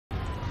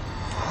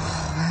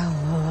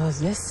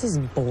this is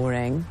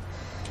boring.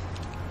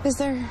 Is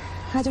there,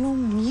 I don't know,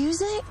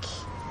 music?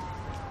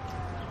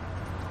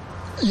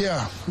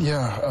 Yeah.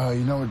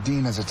 You know what?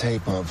 Dean has a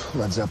tape of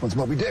Led Zeppelin's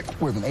Moby Dick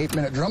with an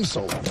 8-minute drum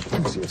solo.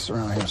 Let me see, it's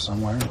around here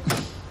somewhere.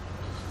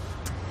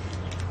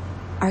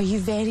 Are you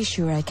very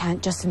sure I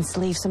can't just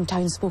enslave some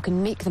townsfolk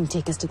and make them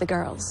take us to the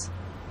girls?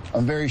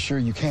 I'm very sure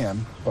you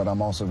can, but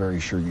I'm also very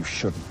sure you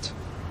shouldn't.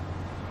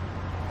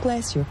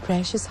 Bless your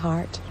precious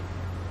heart.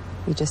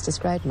 You just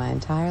described my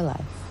entire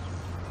life.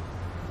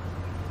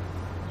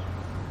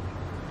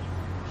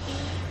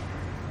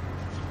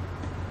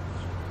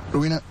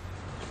 Rowena,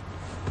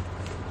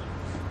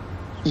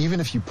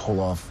 even if you pull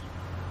off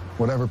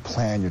whatever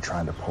plan you're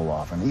trying to pull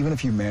off, and even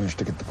if you manage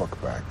to get the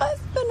book back...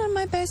 I've been on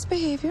my best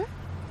behavior.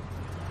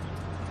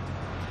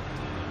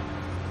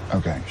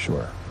 Okay,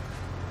 sure.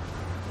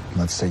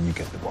 Let's say you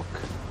get the book.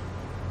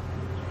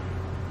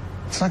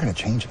 It's not going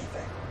to change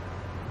anything.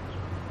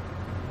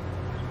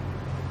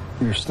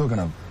 You're still going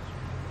to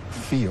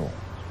feel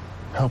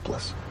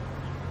helpless.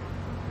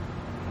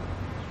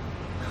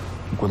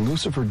 Look, what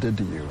Lucifer did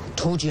to you...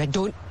 Told you I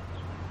don't...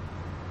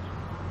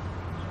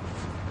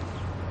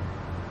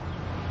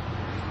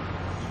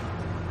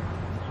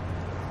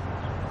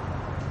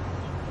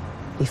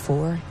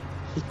 Before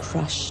he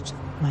crushed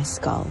my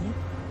skull,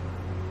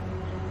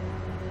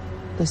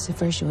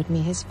 Lucifer showed me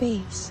his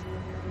face.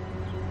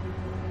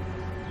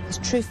 His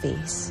true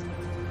face.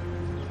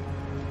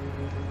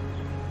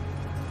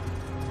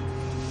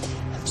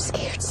 I'm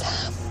scared,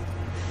 Sam.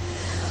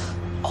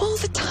 All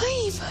the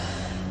time.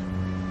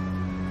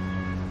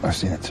 I've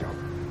seen it too.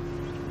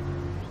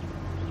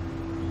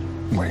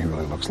 What he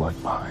really looks like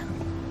behind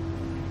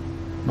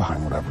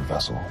whatever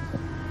vessel.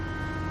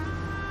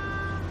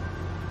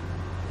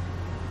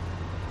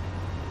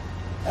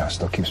 Yeah, it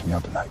still keeps me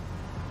up at night.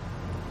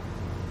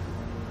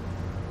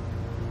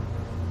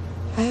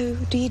 How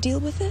do you deal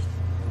with it?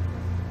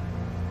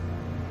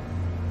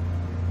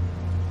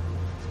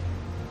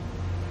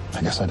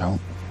 I guess I don't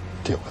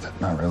deal with it.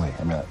 Not really.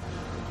 I mean,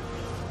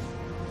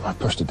 I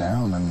pushed it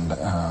down, and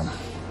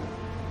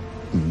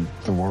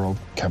the world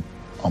kept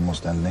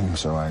almost ending,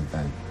 so I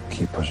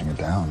keep pushing it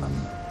down,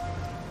 and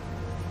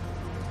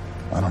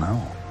I don't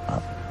know.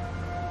 I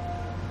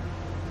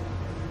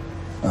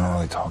don't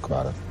really talk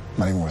about it.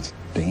 Not even with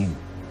Dean.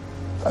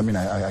 I mean,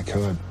 I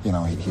could, you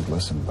know, he'd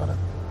listen, but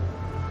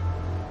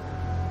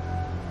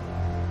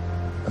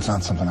it's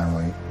not something I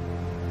really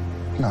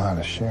know how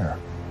to share.